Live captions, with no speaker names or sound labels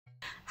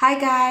Hi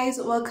guys,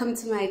 welcome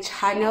to my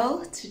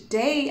channel.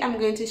 Today I'm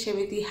going to share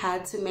with you how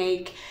to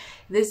make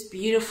this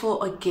beautiful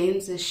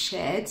organza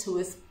shirt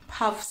with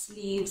puff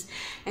sleeves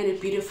and a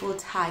beautiful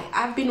tie.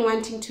 I've been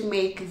wanting to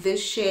make this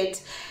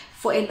shirt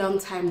for a long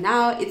time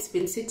now. It's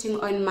been sitting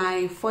on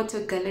my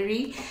photo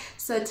gallery,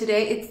 so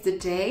today it's the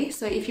day.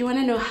 So if you want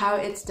to know how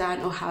it's done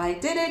or how I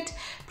did it,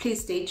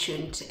 please stay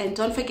tuned and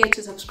don't forget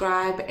to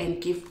subscribe and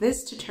give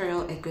this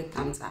tutorial a good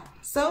thumbs up.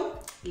 So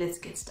let's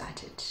get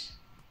started.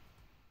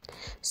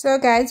 So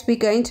guys, we're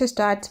going to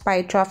start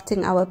by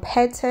drafting our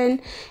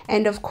pattern,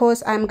 and of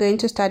course I'm going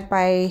to start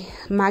by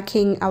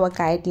marking our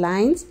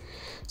guidelines.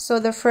 So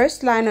the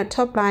first line or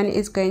top line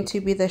is going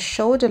to be the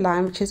shoulder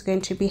line, which is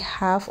going to be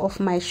half of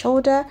my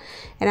shoulder,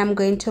 and I'm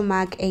going to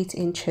mark 8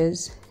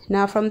 inches.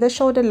 Now from the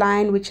shoulder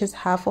line, which is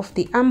half of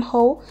the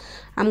armhole,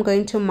 I'm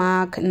going to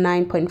mark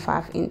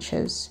 9.5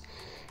 inches,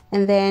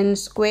 and then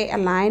square a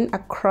line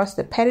across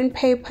the pattern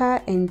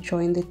paper and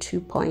join the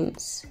 2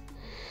 points.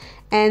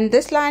 And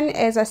this line,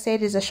 as I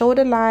said, is a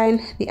shoulder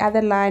line. The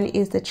other line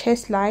is the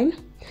chest line.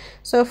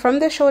 So from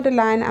the shoulder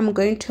line, I'm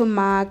going to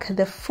mark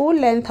the full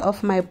length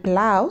of my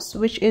blouse,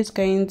 which is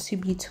going to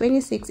be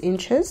 26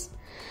 inches.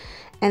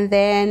 And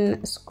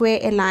then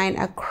square a line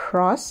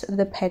across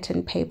the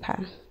pattern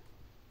paper.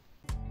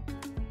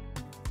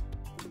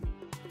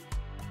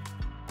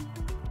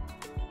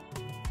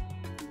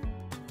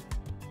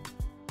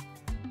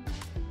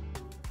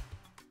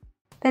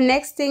 The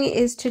next thing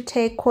is to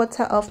take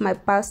quarter of my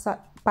bust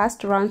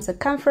round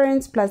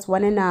circumference plus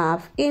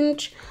 1.5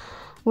 inch,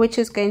 which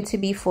is going to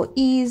be for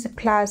ease,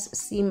 plus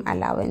seam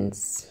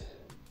allowance.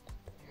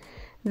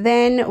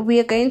 Then we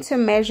are going to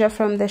measure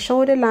from the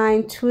shoulder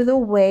line to the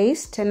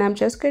waist, and I'm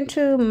just going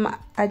to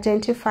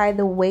identify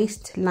the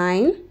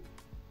waistline,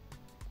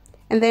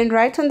 and then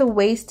right on the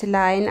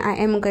waistline I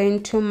am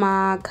going to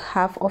mark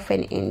half of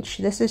an inch.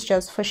 This is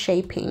just for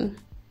shaping,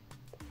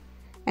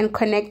 and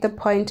connect the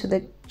point to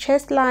the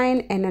chest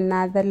line and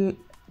another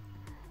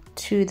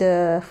to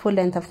the full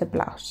length of the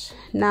blouse.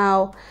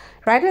 Now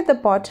right at the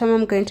bottom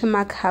I'm going to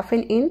mark half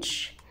an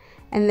inch,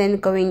 and then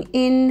going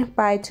in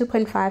by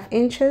 2.5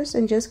 inches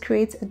and just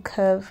create a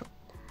curve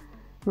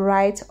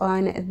right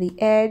on the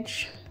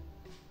edge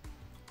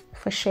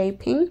for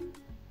shaping.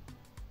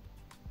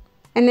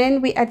 And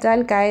then we are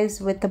done guys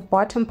with the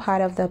bottom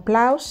part of the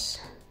blouse.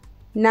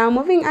 Now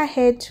moving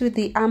ahead to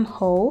the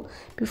armhole,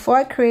 before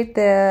I create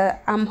the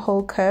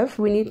armhole curve,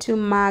 we need to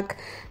mark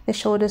the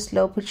shoulder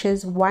slope, which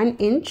is 1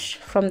 inch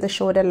from the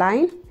shoulder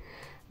line.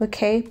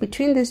 Okay,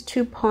 between these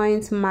 2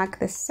 points, mark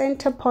the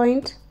center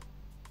point.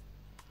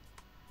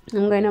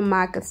 I'm going to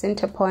mark a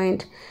center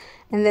point,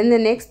 and then the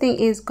next thing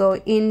is go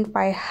in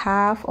by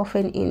half of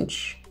an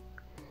inch.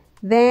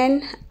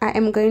 Then I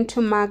am going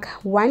to mark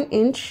 1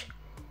 inch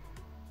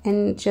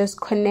and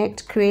just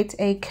connect, create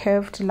a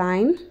curved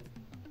line.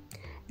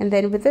 And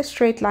then with a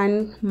straight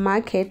line,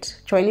 mark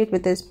it, join it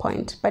with this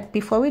point. But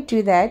before we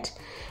do that,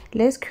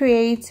 let's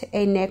create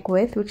a neck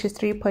width, which is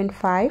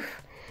 3.5.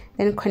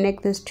 Then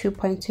connect these 2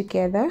 points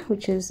together,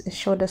 which is a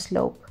shoulder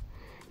slope.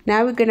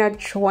 Now we're going to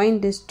join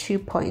these 2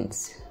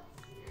 points.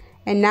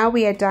 And now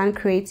we are done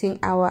creating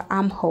our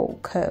armhole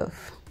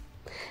curve.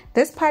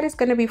 This part is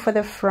going to be for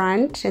the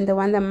front, and the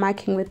one that I'm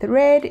marking with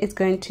red is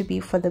going to be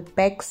for the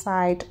back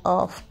side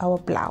of our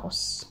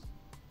blouse.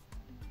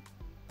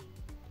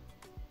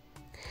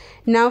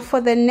 Now for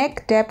the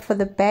neck depth for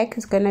the back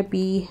is going to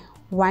be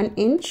 1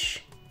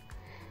 inch,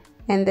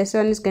 and this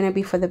one is going to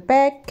be for the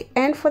back,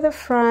 and for the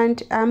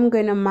front I'm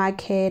going to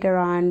mark it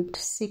around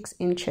 6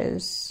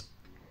 inches,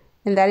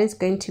 and that is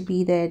going to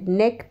be the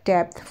neck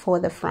depth for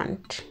the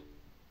front.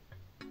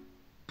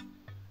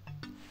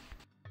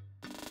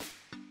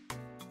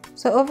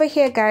 So over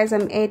here guys,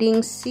 I'm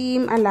adding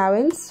seam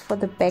allowance for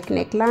the back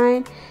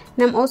neckline,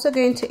 and I'm also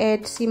going to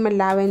add seam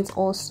allowance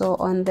also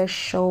on the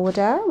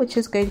shoulder, which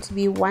is going to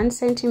be 1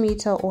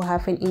 centimeter or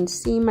half an inch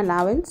seam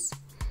allowance.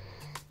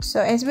 So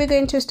as we're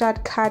going to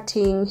start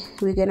cutting,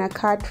 we're going to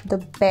cut the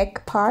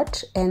back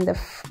part and the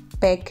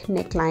back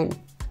neckline.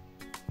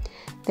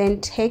 Then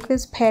take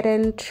this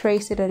pattern,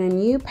 trace it on a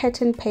new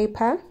pattern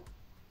paper.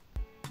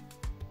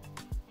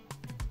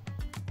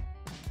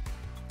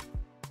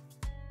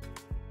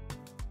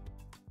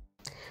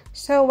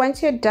 So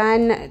once you're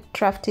done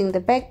drafting the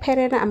back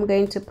pattern, I'm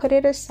going to put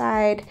it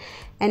aside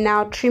and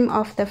now trim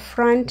off the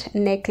front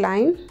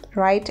neckline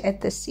right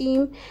at the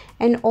seam,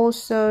 and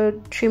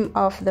also trim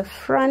off the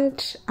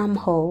front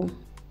armhole.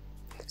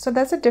 So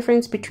that's the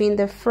difference between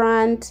the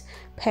front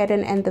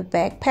pattern and the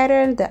back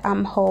pattern, the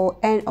armhole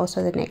and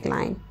also the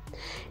neckline.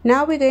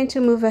 Now we're going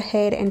to move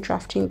ahead and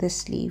drafting the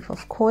sleeve.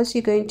 Of course,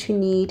 you're going to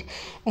need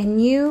a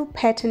new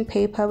pattern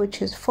paper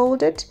which is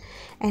folded,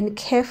 and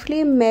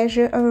carefully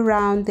measure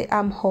around the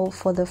armhole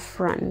for the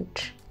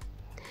front.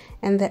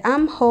 And the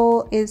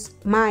armhole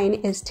mine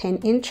is 10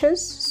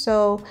 inches.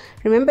 So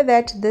remember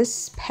that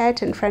this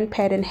pattern, front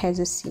pattern, has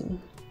a seam.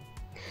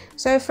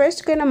 So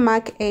first we're going to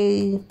mark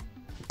a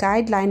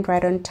guideline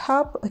right on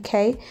top,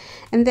 okay?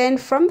 And then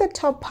from the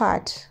top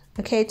part,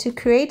 Okay, to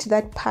create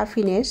that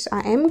puffiness, I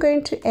am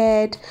going to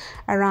add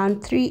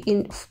around 3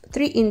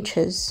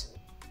 inches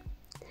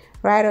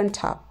right on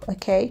top.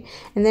 Okay,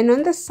 and then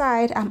on the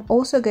side I'm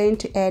also going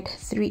to add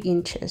 3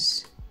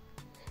 inches,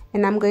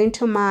 and I'm going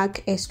to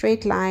mark a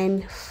straight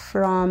line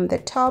from the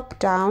top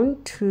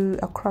down to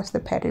across the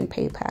pattern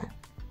paper.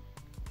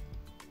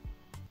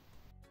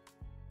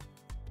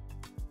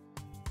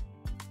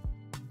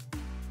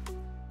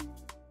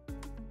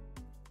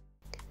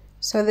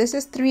 So this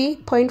is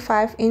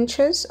 3.5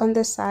 inches on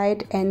the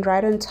side, and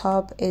right on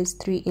top is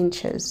 3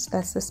 inches.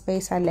 That's the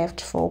space I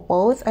left for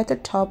both at the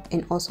top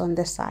and also on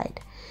the side.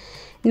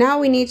 Now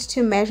we need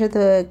to measure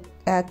the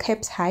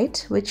cap's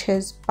height, which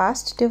is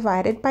bust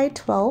divided by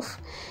 12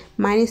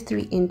 minus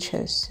 3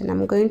 inches. And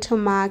I'm going to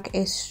mark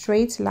a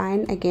straight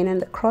line again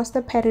across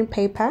the pattern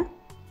paper.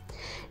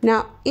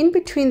 Now in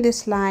between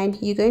this line,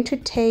 you're going to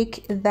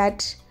take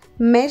that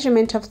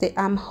measurement of the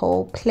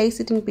armhole, place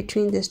it in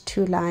between these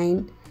two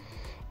lines,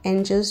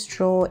 and just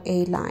draw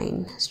a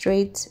line,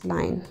 straight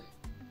line.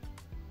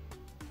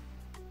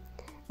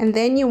 And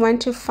then you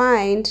want to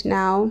find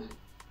now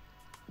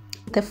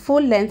the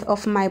full length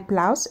of my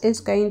blouse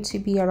is going to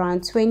be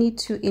around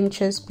 22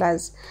 inches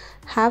plus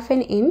half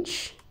an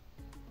inch,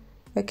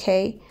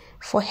 okay,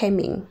 for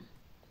hemming.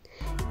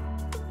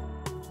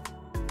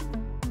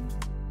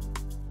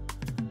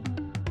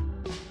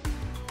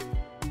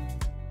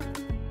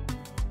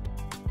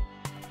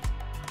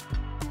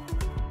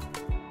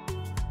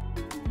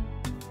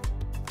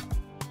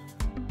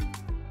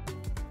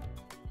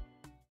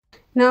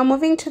 Now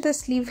moving to the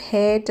sleeve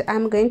head,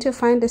 I'm going to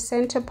find the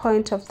center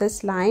point of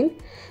this line,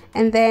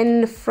 and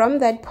then from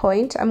that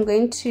point I'm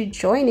going to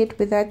join it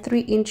with that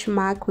 3-inch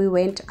mark we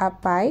went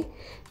up by.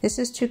 This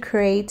is to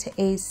create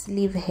a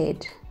sleeve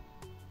head.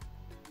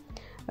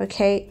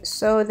 Okay,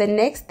 so the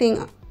next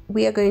thing,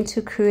 we are going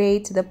to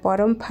create the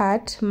bottom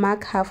part,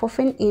 mark half of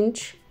an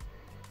inch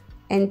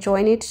and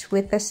join it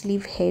with the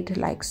sleeve head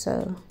like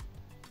so.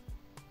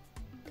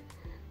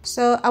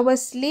 So our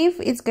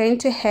sleeve is going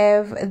to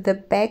have the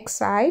back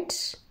side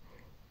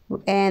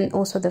and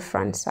also the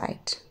front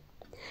side.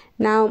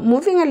 Now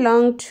moving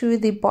along to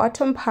the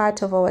bottom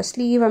part of our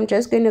sleeve, I'm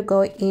just going to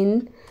go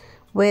in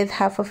with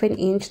half of an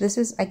inch. This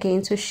is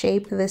again to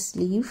shape the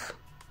sleeve.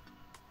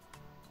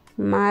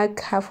 Mark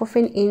half of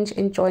an inch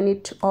and join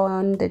it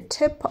on the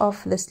tip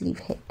of the sleeve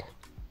head.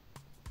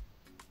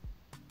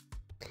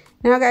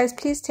 Now guys,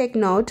 please take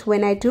note,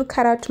 when I do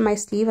cut out my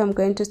sleeve, I'm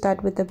going to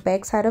start with the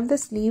back side of the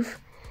sleeve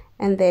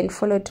and then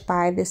followed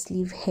by the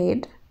sleeve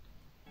head.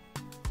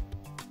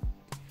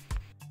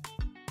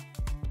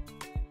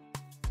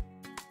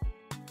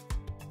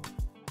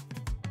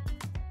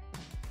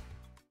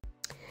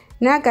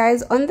 Now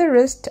guys, on the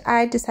wrist,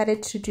 I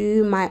decided to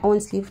do my own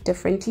sleeve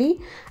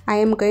differently. I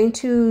am going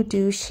to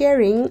do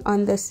shirring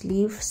on the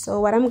sleeve. So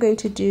what I'm going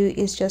to do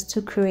is just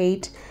to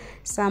create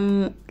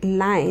some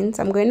lines.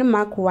 I'm going to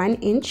mark 1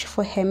 inch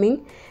for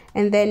hemming,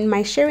 and then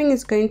my shirring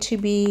is going to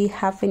be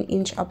half an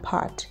inch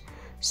apart.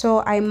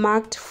 So I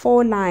marked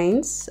 4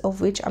 lines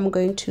of which I'm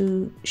going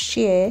to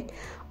shear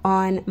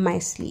on my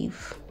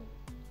sleeve.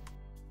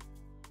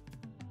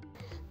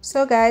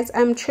 So guys,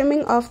 I'm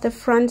trimming off the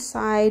front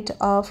side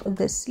of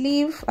the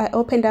sleeve. I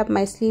opened up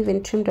my sleeve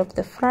and trimmed off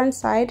the front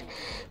side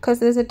because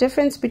there's a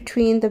difference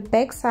between the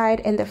back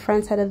side and the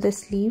front side of the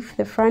sleeve.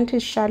 The front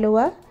is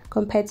shallower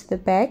compared to the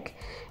back,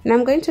 and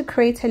I'm going to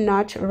create a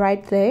notch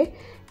right there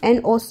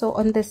and also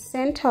on the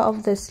center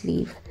of the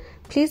sleeve.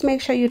 Please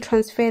make sure you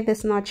transfer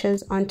these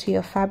notches onto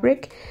your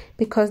fabric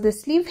because the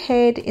sleeve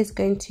head is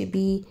going to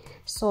be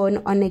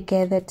sewn on a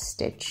gathered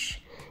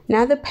stitch.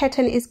 Now the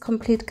pattern is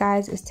complete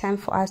guys, it's time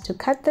for us to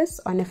cut this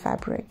on a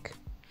fabric.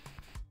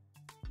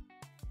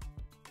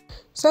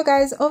 So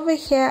guys, over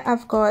here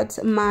I've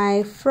got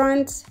my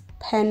front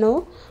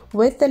panel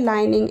with the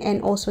lining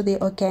and also the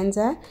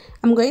organza.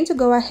 I'm going to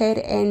go ahead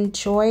and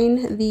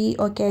join the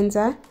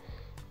organza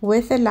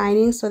with the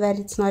lining so that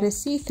it's not a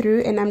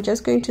see-through, and I'm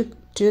just going to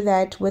do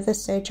that with the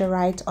serger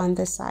right on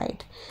the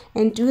side,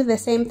 and do the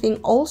same thing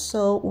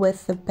also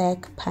with the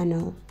back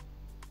panel.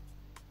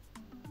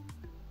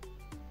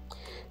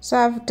 So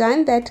I've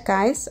done that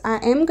guys. I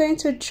am going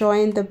to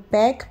join the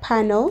back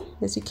panel,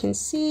 as you can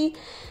see,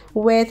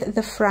 with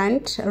the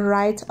front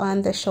right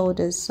on the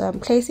shoulders. So I'm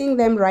placing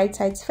them right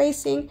sides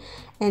facing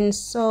and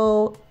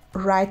so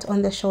right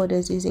on the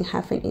shoulders using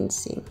half an inch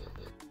seam.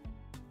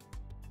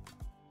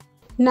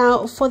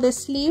 Now for the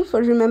sleeve,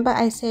 remember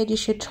I said you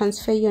should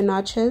transfer your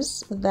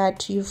notches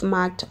that you've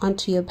marked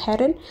onto your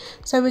pattern.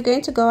 So we're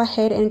going to go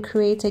ahead and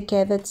create a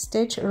gathered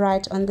stitch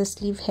right on the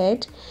sleeve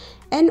head,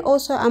 and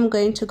also I'm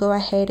going to go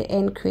ahead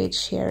and create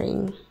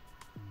shirring.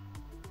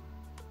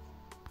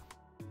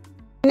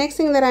 Next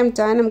thing that I'm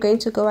done, I'm going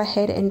to go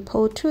ahead and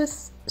pull 2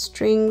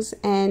 strings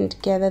and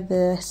gather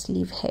the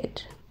sleeve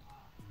head.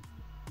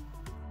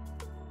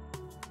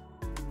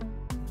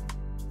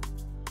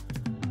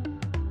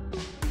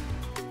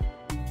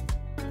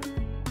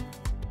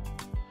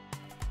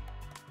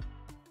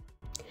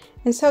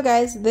 And so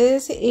guys,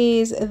 this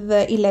is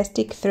the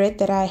elastic thread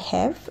that I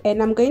have,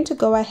 and I'm going to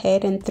go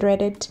ahead and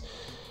thread it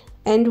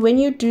And when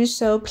you do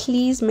so,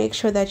 please make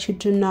sure that you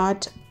do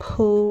not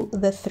pull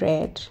the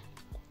thread.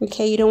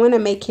 Okay, you don't want to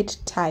make it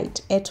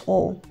tight at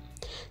all.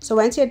 So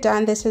once you're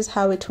done, this is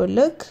how it will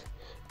look.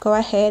 Go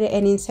ahead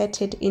and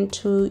insert it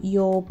into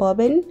your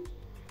bobbin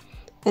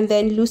and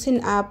then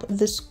loosen up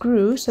the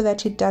screw so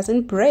that it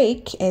doesn't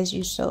break as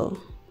you sew.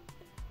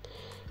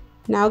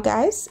 Now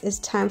guys, it's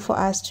time for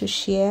us to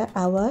shear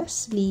our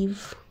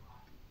sleeve.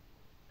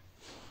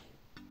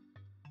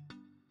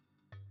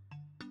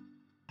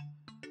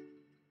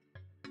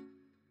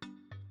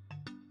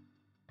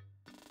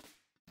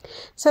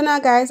 So now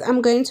guys,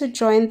 I'm going to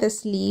join the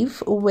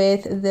sleeve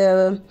with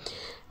the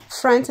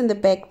front and the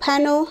back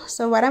panel.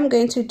 So what I'm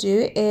going to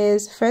do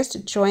is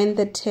first join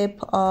the tip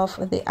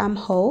of the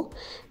armhole.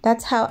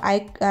 That's how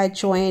I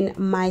join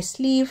my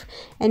sleeve,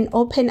 and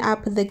open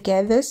up the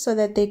gathers so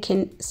that they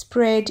can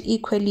spread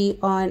equally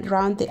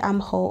around the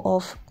armhole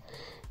of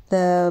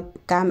the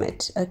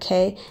garment.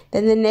 Okay,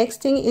 then the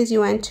next thing is you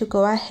want to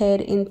go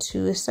ahead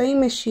into a sewing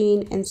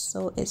machine and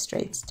sew a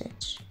straight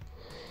stitch.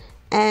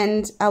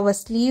 And our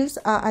sleeves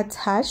are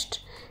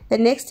attached. The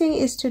next thing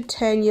is to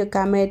turn your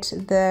garment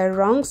the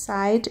wrong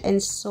side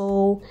and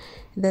sew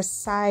the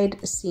side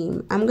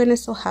seam. I'm going to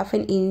sew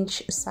 1/2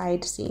 inch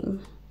side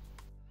seam.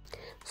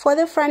 For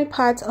the front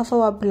part of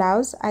our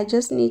blouse, I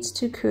just need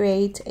to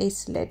create a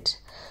slit.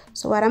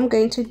 So what I'm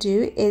going to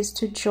do is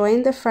to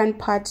join the front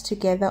part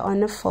together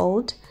on a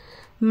fold,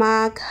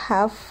 mark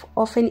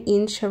 1/2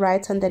 inch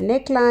right on the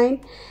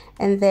neckline,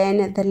 and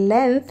then the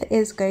length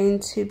is going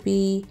to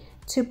be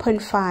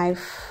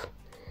 2.5.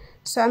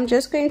 So I'm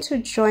just going to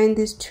join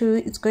these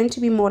two. It's going to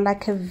be more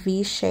like a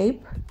V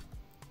shape.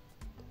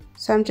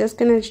 So I'm just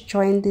going to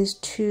join these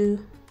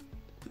two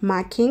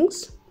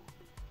markings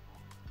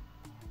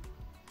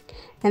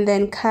and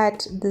then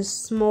cut this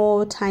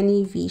small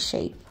tiny V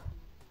shape.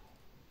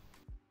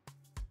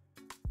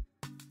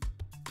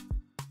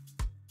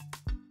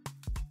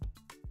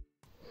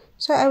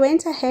 So I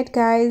went ahead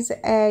guys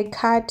and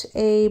cut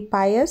a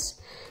bias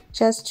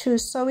just to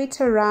sew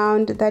it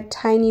around that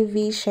tiny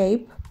V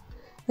shape.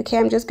 Okay,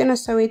 I'm just gonna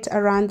sew it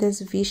around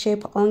this V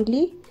shape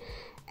only.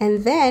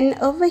 And then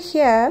over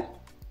here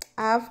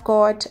I've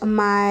got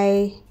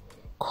my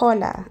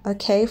collar.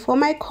 Okay, for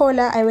my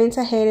collar I went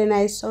ahead and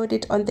I sewed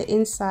it on the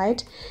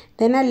inside.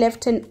 Then I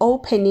left an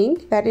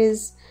opening that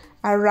is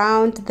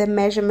around the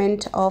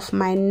measurement of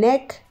my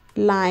neck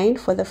line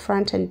for the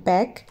front and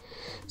back.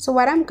 So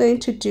what I'm going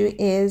to do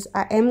is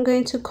I am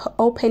going to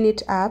open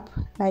it up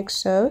like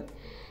so,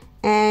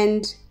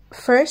 and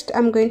first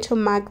I'm going to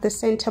mark the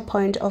center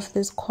point of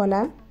this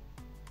collar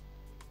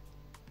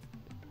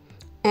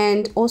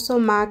and also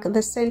mark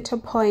the center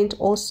point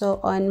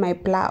also on my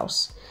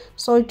blouse.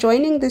 So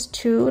joining these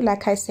two,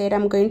 like I said,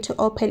 I'm going to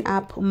open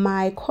up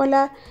my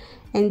collar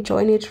and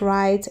join it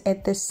right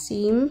at the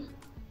seam.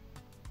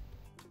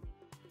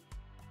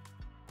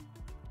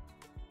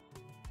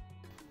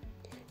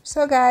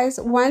 So guys,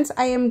 once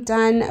I am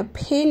done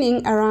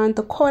pinning around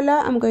the collar,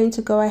 I'm going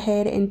to go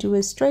ahead and do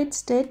a straight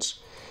stitch.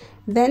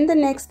 Then the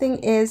next thing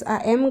is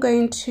I am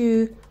going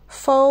to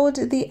fold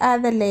the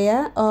other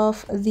layer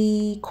of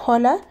the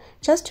collar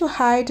just to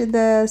hide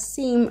the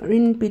seam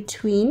in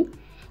between.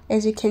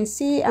 As you can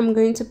see, I'm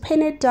going to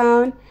pin it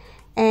down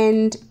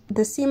and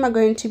the seam are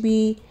going to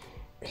be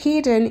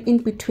hidden in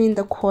between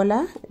the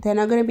collar. They're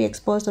not going to be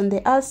exposed on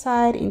the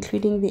outside,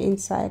 including the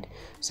inside.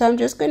 So I'm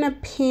just going to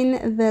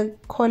pin the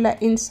collar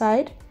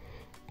inside,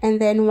 and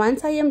then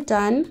once I am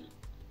done,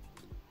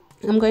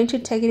 I'm going to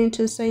take it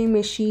into a sewing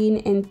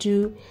machine and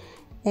do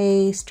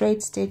a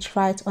straight stitch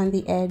right on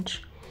the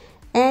edge.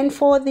 And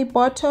for the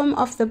bottom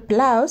of the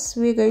blouse,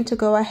 we're going to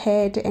go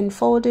ahead and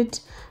fold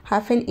it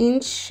 1/2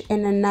 inch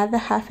and another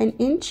 1/2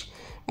 inch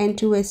and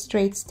do a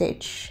straight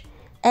stitch.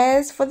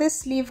 As for the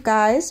sleeve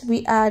guys,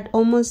 we are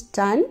almost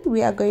done.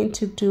 We are going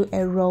to do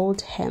a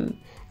rolled hem.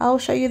 I'll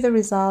show you the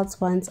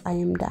results once I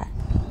am done.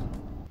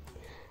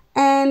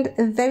 And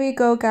there we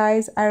go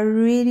guys, I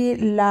really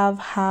love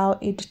how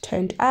it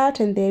turned out.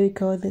 And there we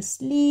go, the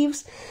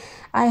sleeves.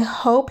 I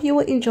hope you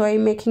will enjoy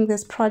making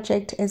this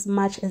project as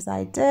much as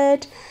I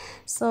did.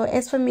 So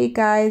as for me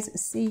guys,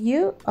 see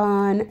you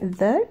on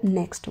the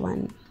next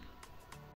one.